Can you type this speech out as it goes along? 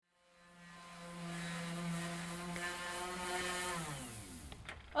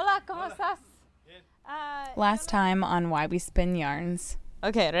estás? Last time on Why We Spin Yarns.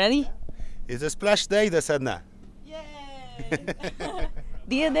 Okay, ready? It's a splash day de Sedna. Yay!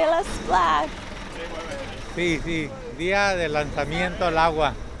 Dia de la Splash. Sí, día de lanzamiento al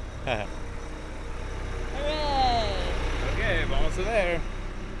agua. Hooray! Okay, vamos a ver.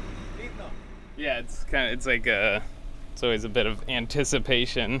 Yeah, it's always a bit of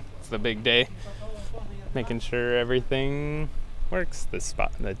anticipation. It's the big day. Making sure everything works.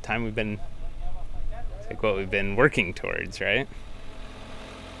 The time we've been, it's like what we've been working towards, right?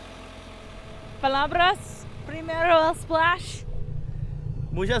 Palabras, primero el splash.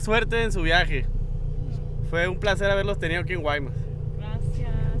 Mucha suerte en su viaje. Fue un placer haberlos tenido aquí en Guaymas.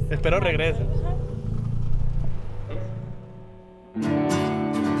 Gracias. Espero regresen.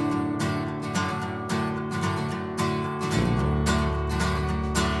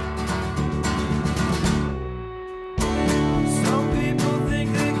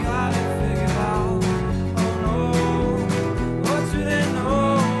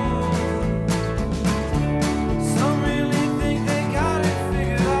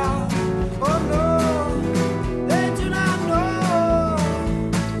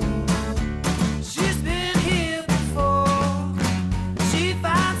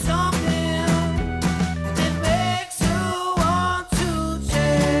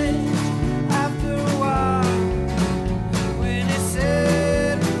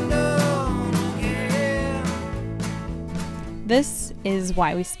 This is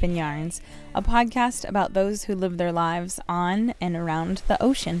Why We Spin Yarns, a podcast about those who live their lives on and around the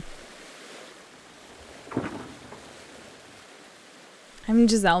ocean. I'm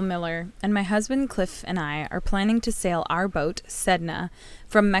Giselle Miller, and my husband Cliff and I are planning to sail our boat, Sedna,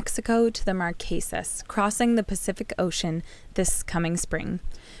 from Mexico to the Marquesas, crossing the Pacific Ocean this coming spring.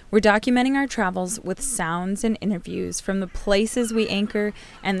 We're documenting our travels with sounds and interviews from the places we anchor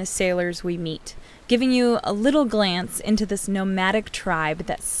and the sailors we meet, giving you a little glance into this nomadic tribe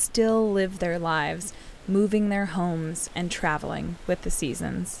that still live their lives, moving their homes and traveling with the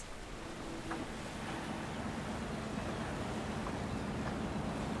seasons.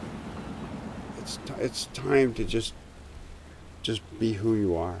 It's time to just be who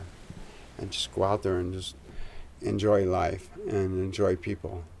you are and just go out there and just enjoy life and enjoy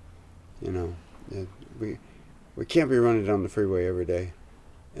people. You know, we can't be running down the freeway every day.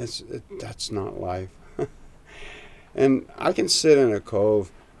 That's not life. And I can sit in a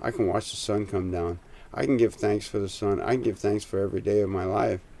cove. I can watch the sun come down. I can give thanks for the sun. I can give thanks for every day of my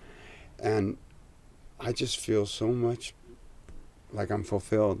life. And I just feel so much like I'm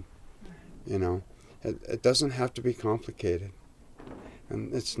fulfilled. You know, it doesn't have to be complicated.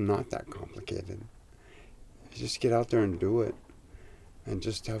 And it's not that complicated. You just get out there and do it. And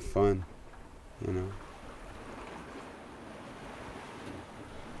just have fun, you know.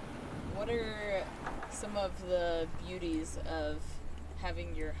 What are some of the beauties of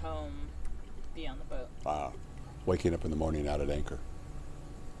having your home be on the boat? Waking up in the morning out at anchor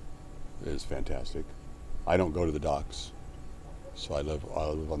is fantastic. I don't go to the docks, so I live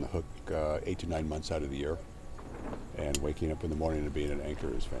on the hook 8 to 9 months out of the year, and waking up in the morning and being at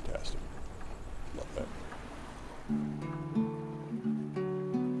anchor is fantastic. Love that.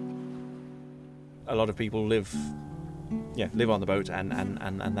 A lot of people live on the boat, and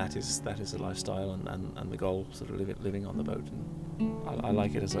that is a lifestyle and the goal, sort of living on the boat. And I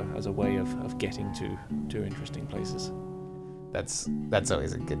like it as a way of getting to interesting places. That's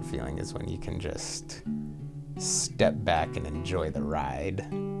always a good feeling, is when you can just step back and enjoy the ride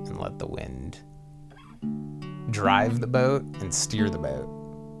and let the wind drive the boat and steer the boat,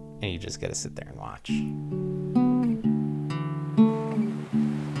 and you just gotta sit there and watch.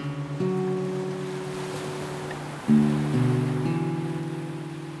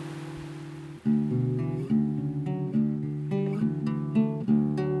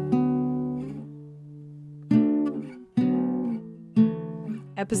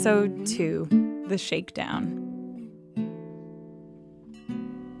 Episode 2, The Shakedown.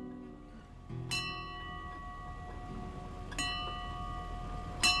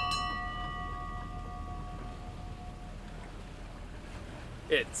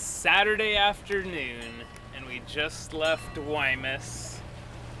 It's Saturday afternoon, and we just left Guaymas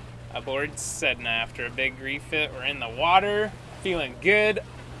aboard Sedna after a big refit. We're in the water, feeling good,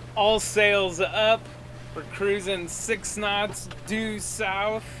 all sails up. We're cruising 6 knots due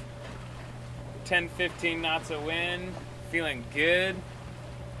south, 10-15 knots of wind, feeling good.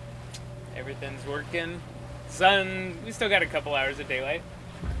 Everything's working. Sun, we still got a couple hours of daylight,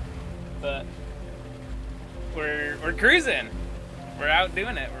 but we're cruising. We're out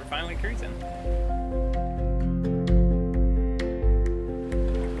doing it. We're finally cruising.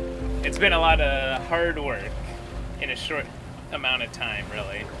 it's been a lot of hard work in a short amount of time,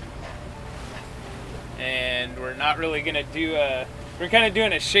 really. And we're not really gonna do we're kind of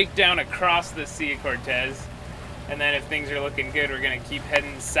doing a shakedown across the Sea of Cortez. And then if things are looking good, we're gonna keep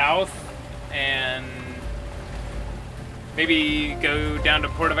heading south and maybe go down to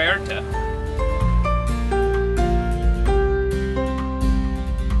Puerto Vallarta.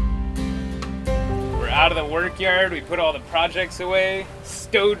 We're out of the work yard, we put all the projects away,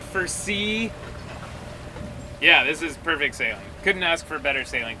 stowed for sea. Yeah, this is perfect sailing. Couldn't ask for better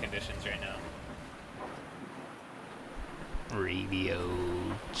sailing conditions right now. Radio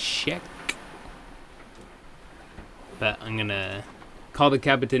check. But I'm gonna call the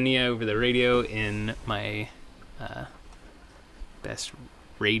Capitania over the radio in my best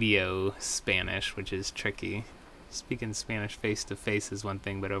radio Spanish, which is tricky. Speaking Spanish face to face is one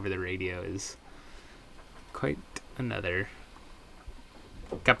thing, but over the radio is quite another.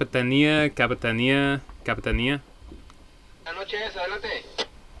 Capitania, Capitania, Capitania.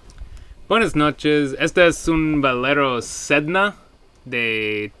 Buenas noches. Este es un velero Sedna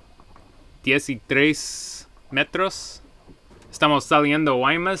de 13 metros. Estamos saliendo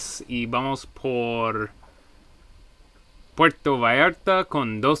Guaymas y vamos por Puerto Vallarta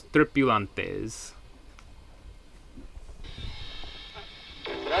con 2 tripulantes.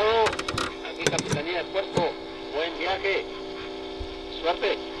 Bravo, aquí Capitanía del Puerto. Buen viaje.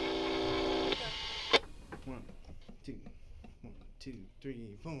 Suerte. 1, 2, 3,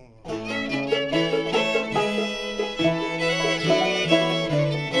 4.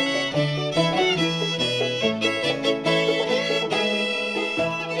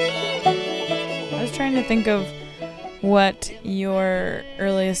 I was trying to think of what your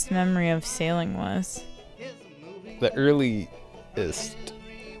earliest memory of sailing was. The earliest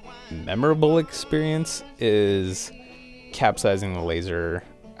memorable experience is capsizing the laser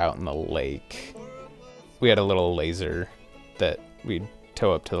out in the lake. We had a little laser that we'd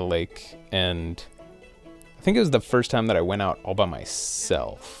tow up to the lake, and I think it was the first time that I went out all by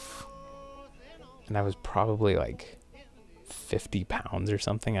myself. And I was probably like 50 pounds or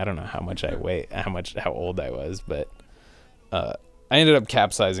something. I don't know how much I weigh, how old I was, but I ended up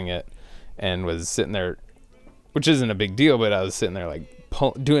capsizing it and was sitting there, which isn't a big deal, but I was sitting there like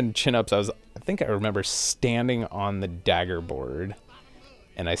doing chin-ups. I think I remember standing on the dagger board,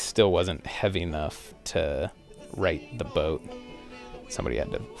 and I still wasn't heavy enough to right the boat. Somebody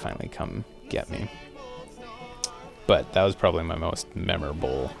had to finally come get me. But that was probably my most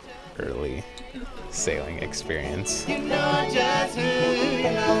memorable early sailing experience.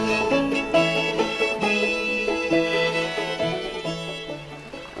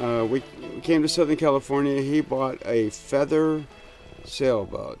 We came to Southern California. He bought a feather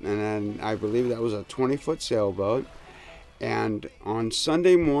sailboat, and then I believe that was a 20-foot sailboat. And on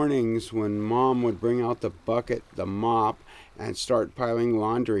Sunday mornings, when Mom would bring out the bucket, the mop, and start piling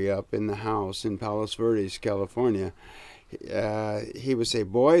laundry up in the house in Palos Verdes, California, he would say,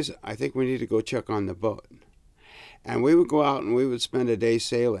 "Boys, I think we need to go check on the boat." And we would go out and we would spend a day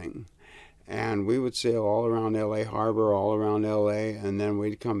sailing. And we would sail all around LA Harbor, all around LA, and then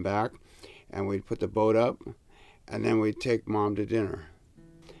we'd come back and we'd put the boat up, and then we'd take Mom to dinner.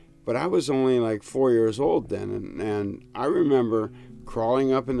 But I was only like 4 years old then, and I remember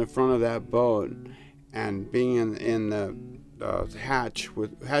crawling up in the front of that boat and being in the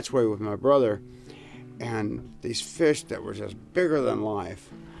hatchway with my brother, and these fish that were just bigger than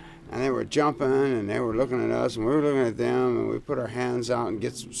life. And they were jumping, and they were looking at us, and we were looking at them, and we put our hands out and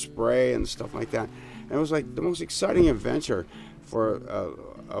get some spray and stuff like that. And it was like the most exciting adventure for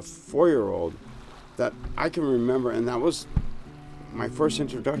a 4-year-old that I can remember, and that was my first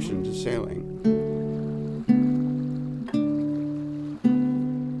introduction to sailing.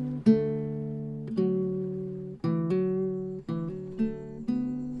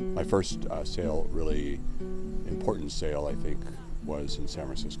 My first really important sail, I think, was in San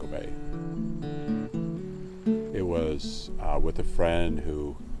Francisco Bay. It was with a friend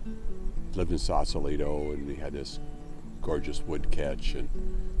who lived in Sausalito, and he had this gorgeous wood ketch, and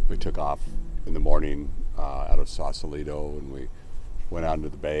we took off in the morning out of Sausalito, and we went out into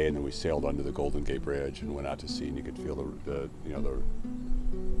the bay, and then we sailed under the Golden Gate Bridge and went out to sea, and you could feel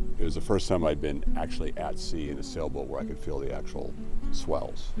it was the first time I'd been actually at sea in a sailboat where I could feel the actual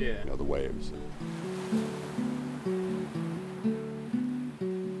swells, the waves.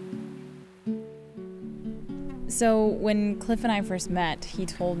 So when Cliff and I first met, he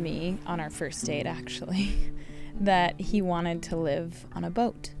told me on our first date, actually, that he wanted to live on a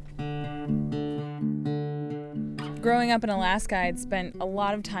boat. Growing up in Alaska, I'd spent a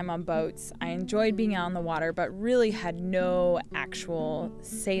lot of time on boats. I enjoyed being out on the water, but really had no actual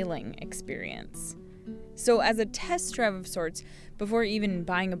sailing experience. So as a test drive of sorts, before even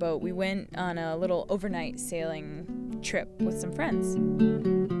buying a boat, we went on a little overnight sailing trip with some friends.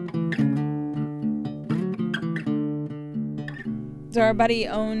 So our buddy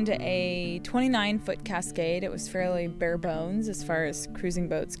owned a 29-foot Cascade. It was fairly bare bones as far as cruising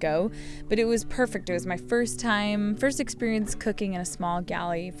boats go, but it was perfect. It was my first experience cooking in a small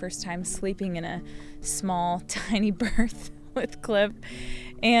galley, first time sleeping in a small, tiny berth with Cliff.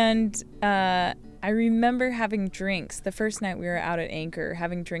 And I remember having drinks the first night we were out at anchor,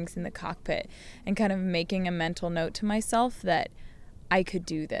 having drinks in the cockpit and kind of making a mental note to myself that I could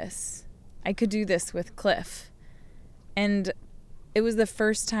do this. I could do this with Cliff. And it was the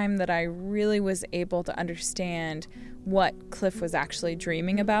first time that I really was able to understand what Cliff was actually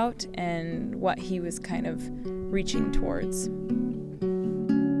dreaming about and what he was kind of reaching towards.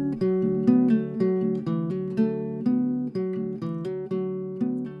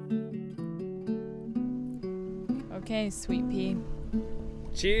 Okay, Sweet Pea.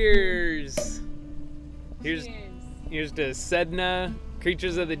 Cheers! Here's to Sedna,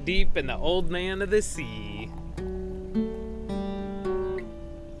 creatures of the deep, and the old man of the sea.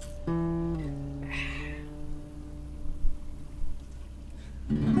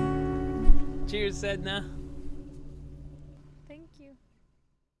 Cheers, Sedna. Thank you.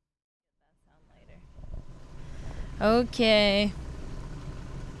 Okay.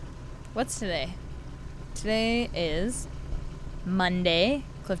 What's today? Today is Monday.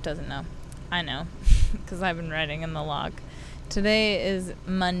 Cliff doesn't know. I know, because I've been writing in the log. Today is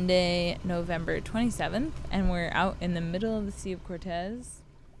Monday, November 27th, and we're out in the middle of the Sea of Cortez.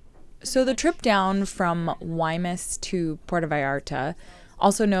 So the trip down from Guaymas to Puerto Vallarta,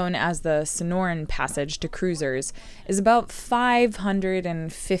 also known as the Sonoran Passage to cruisers, is about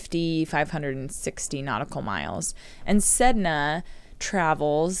 560 nautical miles. And Sedna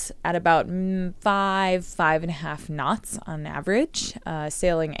travels at about 5.5 knots on average,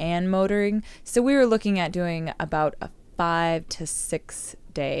 sailing and motoring. So we were looking at doing about a 5 to 6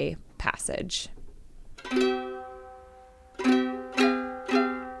 day passage.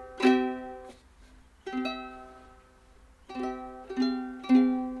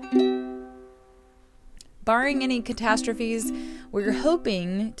 Barring any catastrophes, we were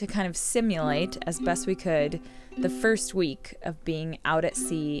hoping to kind of simulate as best we could the first week of being out at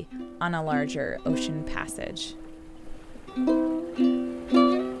sea on a larger ocean passage.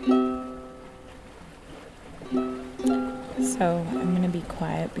 So I'm going to be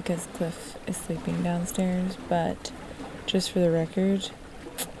quiet because Cliff is sleeping downstairs, but just for the record,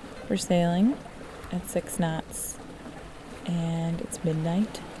 we're sailing at 6 knots and it's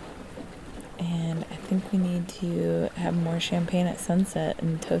midnight. And I think we need to have more champagne at sunset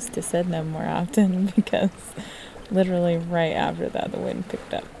and toast to Sedna more often because literally right after that the wind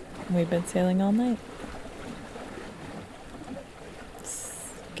picked up. We've been sailing all night.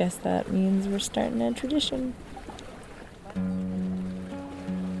 Guess that means we're starting a tradition.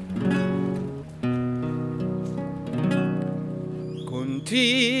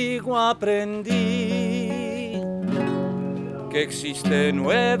 Contigo aprendí que existen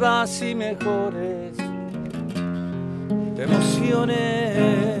nuevas y mejores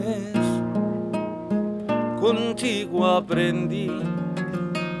emociones. Contigo aprendí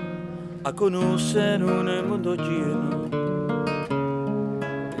a conocer un mundo lleno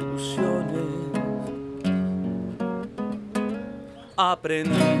de ilusiones.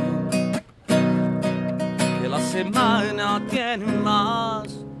 Aprendí que la semana tiene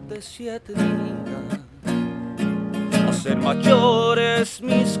más de 7 días. Ser mayores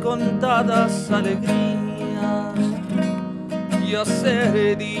mis contadas alegrías y a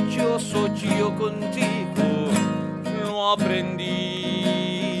ser dichoso yo contigo lo aprendí.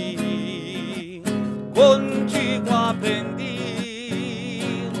 Contigo aprendí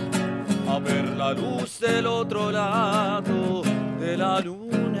a ver la luz del otro lado de la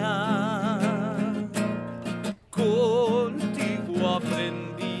luna. Contigo aprendí.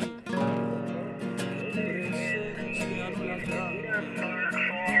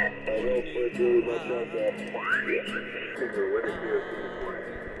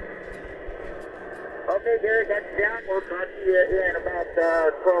 Okay, Gary, that's down. We'll talk to you in about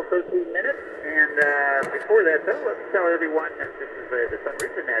 12, 13 minutes. And before that, though, let's tell everyone that this is the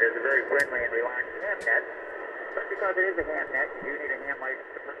Sunroosa Net is a very friendly and relaxed ham net. But because it is a ham net, you do need a ham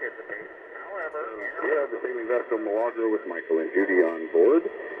license to participate. However, we have the sailing vessel Milagro with Michael and Judy on board.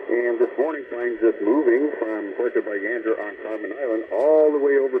 And this morning finds us moving from Puerto Vallarta on Carmen Island all the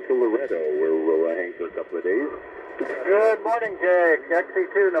way over to Loreto, where we'll hang for a couple of days. Good morning, Jake.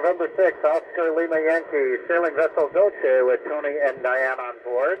 XC2, November 6th, Oscar Lima Yankee, sailing vessel Dolce with Tony and Diane on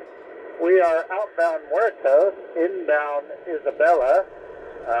board. We are outbound Muertos, inbound Isabella.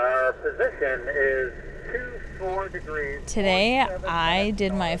 Our position is 24 degrees. Today, I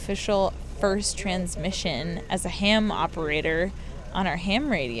did my official first transmission as a ham operator on our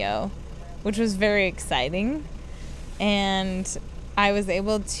ham radio, which was very exciting. And I was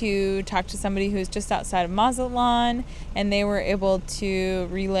able to talk to somebody who's just outside of Mazatlan, and they were able to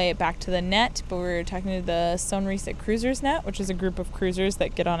relay it back to the net. But we were talking to the Sonrisa Cruisers Net, which is a group of cruisers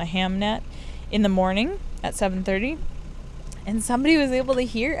that get on a ham net in the morning at 7:30. And somebody was able to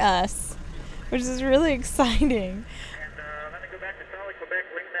hear us, which is really exciting. Let me go back to Solid Quebec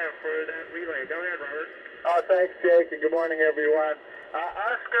Lima for that relay. Go ahead, Robert. Oh, thanks, Jake, and good morning, everyone.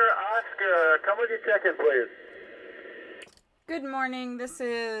 Oscar, come with your check-in, please. Good morning. This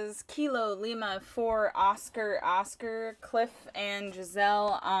is Kilo Lima for Oscar, Cliff, and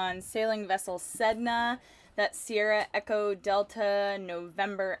Giselle on sailing vessel Sedna. That's Sierra Echo Delta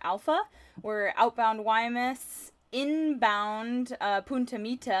November Alpha. We're outbound Guaymas, inbound Punta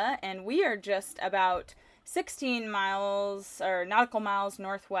Mita, and we are just about 16 miles or nautical miles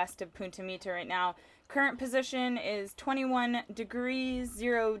northwest of Punta Mita right now. Current position is 21 degrees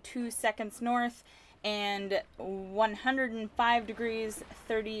 02 seconds north and 105 degrees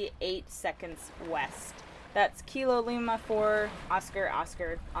 38 seconds west. That's Kilo Lima for Oscar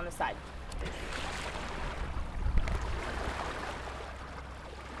on the side.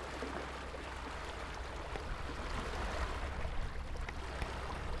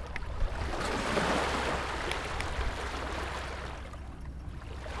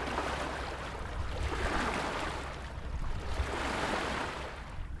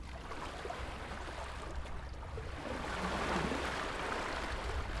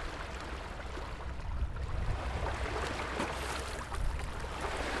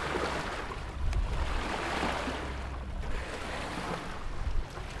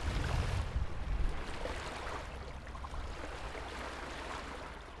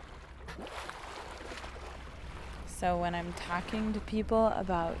 So when I'm talking to people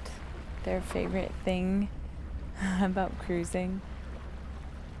about their favorite thing about cruising,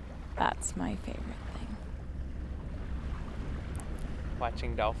 that's my favorite thing.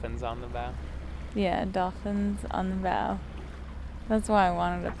 Watching dolphins on the bow. Yeah, dolphins on the bow. That's why I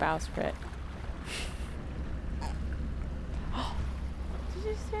wanted a bowsprit. Did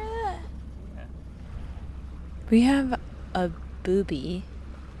you just hear that? Yeah. We have a booby.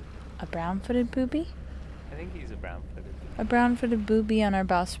 A brown-footed booby? I think he's a brown-footed. A brown-footed booby on our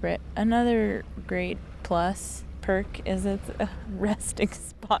bowsprit. Another great plus perk is it's a resting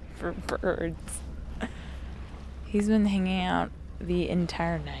spot for birds. He's been hanging out the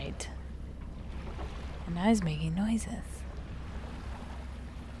entire night. And now he's making noises.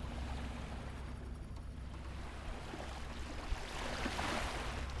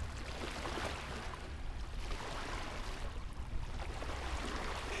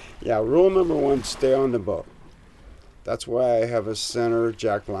 Yeah, rule number 1, stay on the boat. That's why I have a center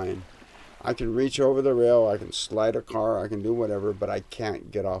jack line. I can reach over the rail, I can slide a car, I can do whatever, but I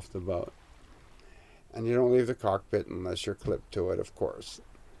can't get off the boat. And you don't leave the cockpit unless you're clipped to it, of course.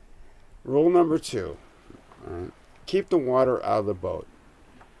 Rule number 2, keep the water out of the boat.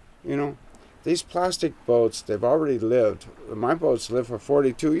 You know, these plastic boats, they've already lived. My boats lived for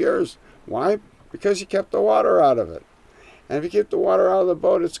 42 years. Why? Because you kept the water out of it. And if you keep the water out of the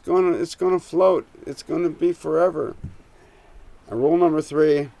boat, it's gonna float. It's gonna be forever. And rule number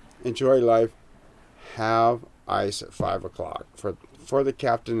 3, enjoy life. Have ice at 5 o'clock for the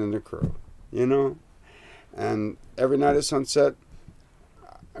captain and the crew. You know? And every night at sunset,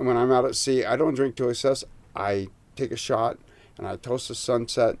 when I'm out at sea, I don't drink to excess. I take a shot and I toast the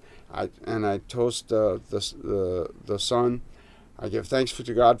sunset. I toast the sun. I give thanks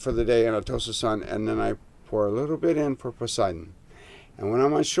to God for the day, and I toast the sun, and then I pour a little bit in for Poseidon. And when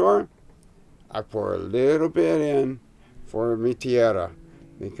I'm on shore, I pour a little bit in for mi tierra,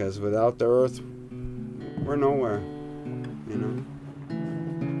 because without the earth, we're nowhere, you know.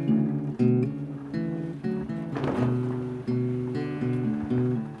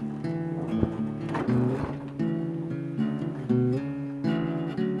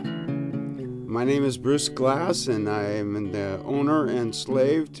 My name is Bruce Glass, and I am the owner and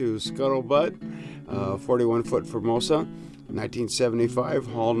slave to Scuttlebutt, 41-foot Formosa, 1975,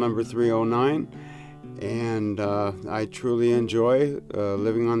 hull number 309. And I truly enjoy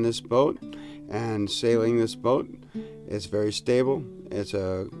living on this boat and sailing this boat. It's very stable. It's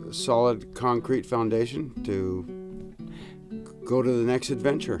a solid concrete foundation to go to the next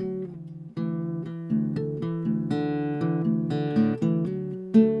adventure.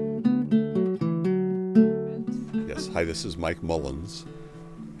 Hi, this is Mike Mullins,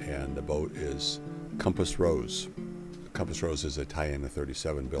 and the boat is Compass Rose. Compass Rose is a tie-in to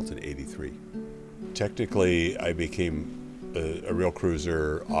 37 built in 83. Technically, I became a real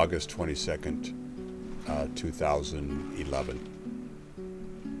cruiser August 22nd, 2011.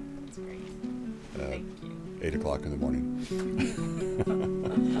 That's great. Thank you. 8 o'clock in the morning.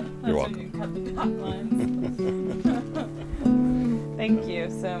 You're welcome. You cut the dot lines. Thank you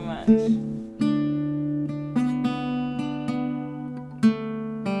so much.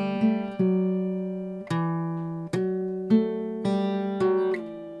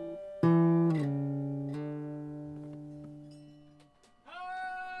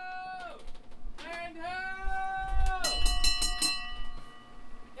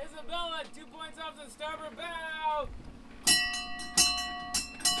 Isabella, 2 points off the starboard bow.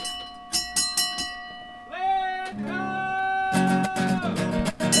 Land ho!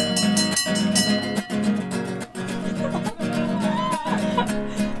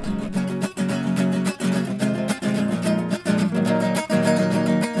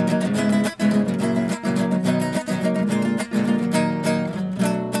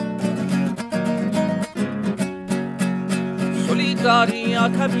 Solitaria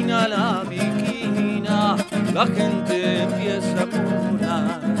camina la viquina, la gente empieza a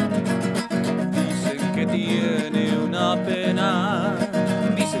murmurar. Dicen que tiene una pena,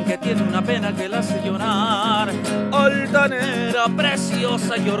 dicen que tiene una pena que la hace llorar. Altanera,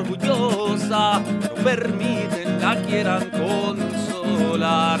 preciosa y orgullosa, no permiten la quieran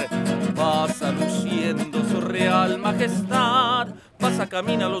consolar. Pasa luciendo su real majestad, pasa,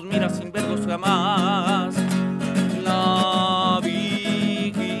 camina, los mira sin verlos jamás. La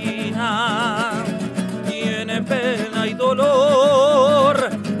viquina tiene pena y dolor.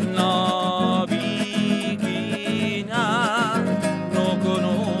 La viquina no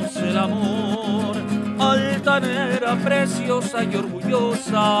conoce el amor. Altanera, preciosa y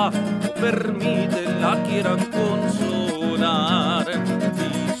orgullosa, no permiten la quieran consolar.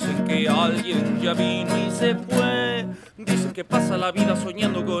 Dicen que alguien ya vino y se fue. Dicen que pasa la vida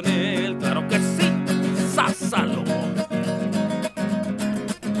soñando con él. Claro que sí. Salomón.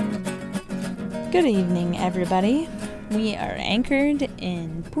 Good evening, everybody. We are anchored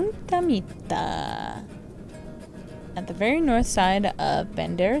in Punta Mita at the very north side of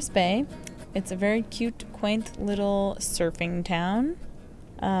Banderas Bay. It's a very cute, quaint little surfing town.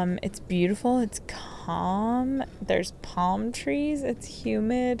 It's beautiful. It's calm. There's palm trees. It's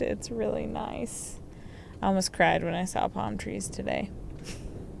humid. It's really nice. I almost cried when I saw palm trees today.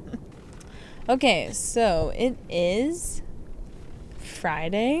 Okay, so it is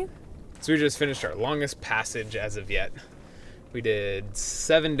Friday. So we just finished our longest passage as of yet. We did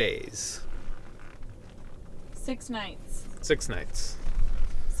 7 days. 6 nights. 6 nights.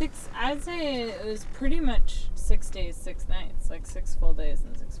 I'd say it was pretty much 6 days, 6 nights. Like 6 full days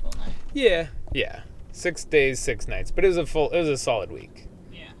and 6 full nights. Yeah. 6 days, 6 nights. But it was a solid week.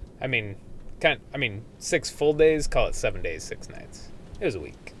 Yeah. I mean 6 full days, call it 7 days, 6 nights. It was a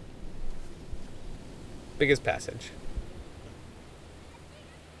week. Biggest passage.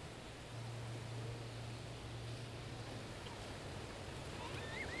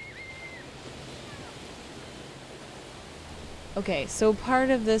 Okay, so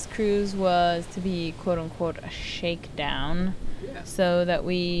part of this cruise was to be quote unquote a shakedown. Yeah. So that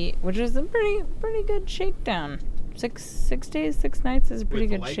which was a pretty good shakedown. 6 days, 6 nights is a pretty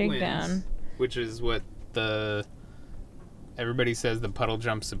good shakedown. Winds, which is what everybody says the puddle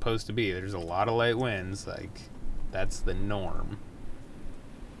jump's supposed to be. There's a lot of light winds, like that's the norm.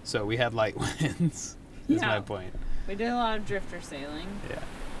 So we had light winds. Is my point. We did a lot of drifter sailing. Yeah.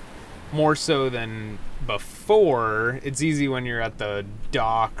 More so than before. It's easy when you're at the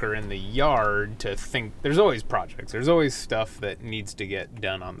dock or in the yard to think there's always projects. There's always stuff that needs to get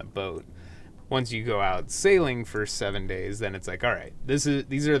done on the boat. Once you go out sailing for 7 days, then it's like, all right, these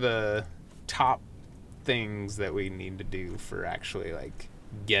are the top things that we need to do for actually like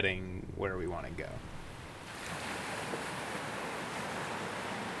getting where we want to go.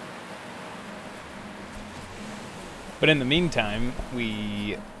 But in the meantime,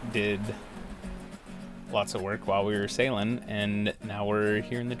 we did lots of work while we were sailing, and now we're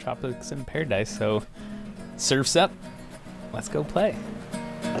here in the tropics in paradise. So surf's up. Let's go play.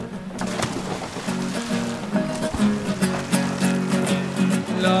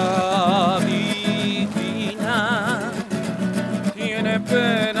 La viquina tiene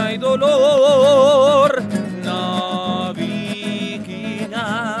pena y dolor. La viquina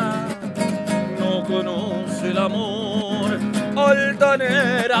no conoce el amor.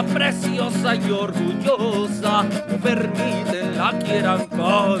 Altanera, preciosa y orgullosa, no permiten la quieran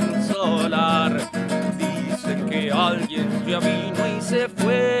consolar. Dicen que que alguien ya vino y se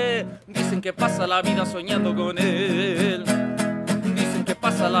fue. Dicen que pasa la vida soñando con él. Dicen que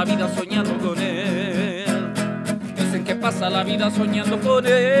pasa la vida soñando con él. Dicen que pasa la vida soñando con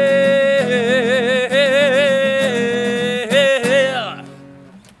él.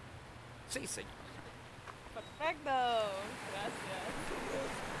 Sí, señor. Perfecto.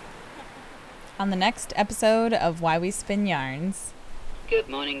 On the next episode of Why We Spin Yarns. Good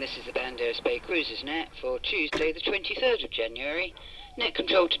morning, this is the Banderas Bay Cruises Net for Tuesday the 23rd of January. Net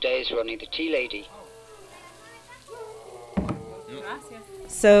control today is Ronnie the Tea Lady.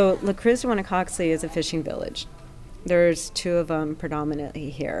 So La Cruz de Guanacaxtli is a fishing village. There's two of them predominantly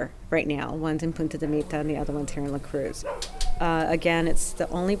here right now. One's in Punta de Mita and the other one's here in La Cruz. Again, it's the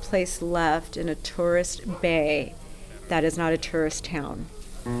only place left in a tourist bay that is not a tourist town.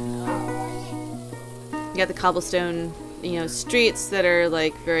 You got the cobblestone, streets that are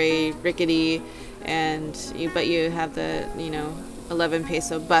like very rickety, but you have the 11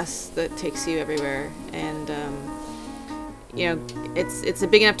 peso bus that takes you everywhere, and it's a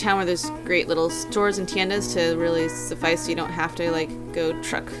big enough town where there's great little stores and tiendas to really suffice. So you don't have to go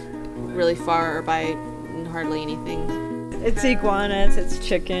truck really far or buy hardly anything. It's iguanas, it's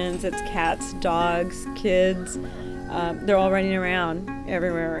chickens, it's cats, dogs, kids. They're all running around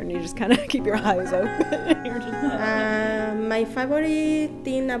everywhere, and you just kind of keep your eyes open. You're just my favorite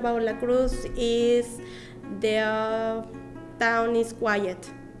thing about La Cruz is the town is quiet.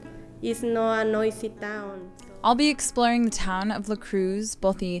 It's not a noisy town. I'll be exploring the town of La Cruz,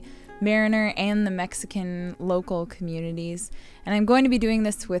 both the Mariner and the Mexican local communities, and I'm going to be doing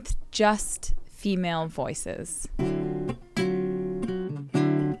this with just female voices.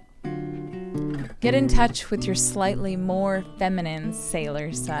 Get in touch with your slightly more feminine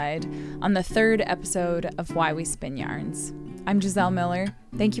sailor side on the third episode of Why We Spin Yarns. I'm Giselle Miller.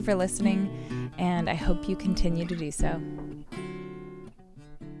 Thank you for listening, and I hope you continue to do so.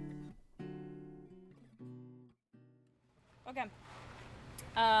 Okay.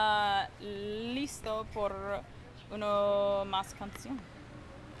 Listo por uno más canción.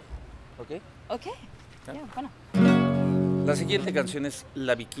 Ok. Ok. Yeah, bueno. La siguiente canción es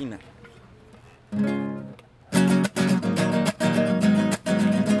La Viquina.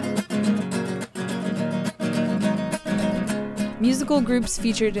 Musical groups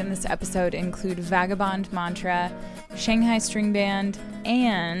featured in this episode include Vagabond Mantra, Shanghai String Band,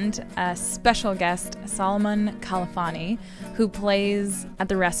 and a special guest, Solomon Kalafani, who plays at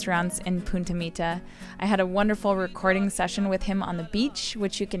the restaurants in Punta Mita. I had a wonderful recording session with him on the beach,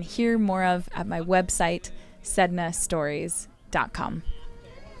 which you can hear more of at my website, sednastories.com.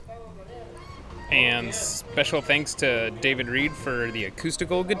 And special thanks to David Reed for the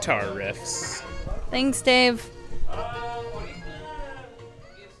acoustical guitar riffs. Thanks, Dave.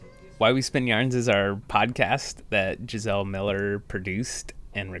 Why We Spin Yarns is our podcast that Giselle Miller produced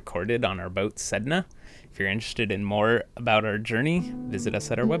and recorded on our boat, Sedna. If you're interested in more about our journey, visit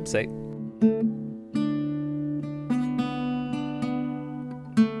us at our website.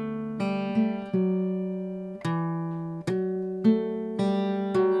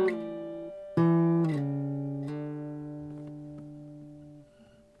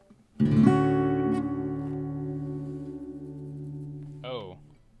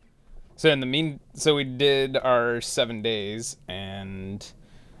 So we did our 7 days, and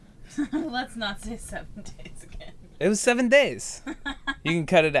Let's not say 7 days again. it was 7 days. You can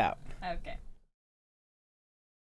cut it out. Okay.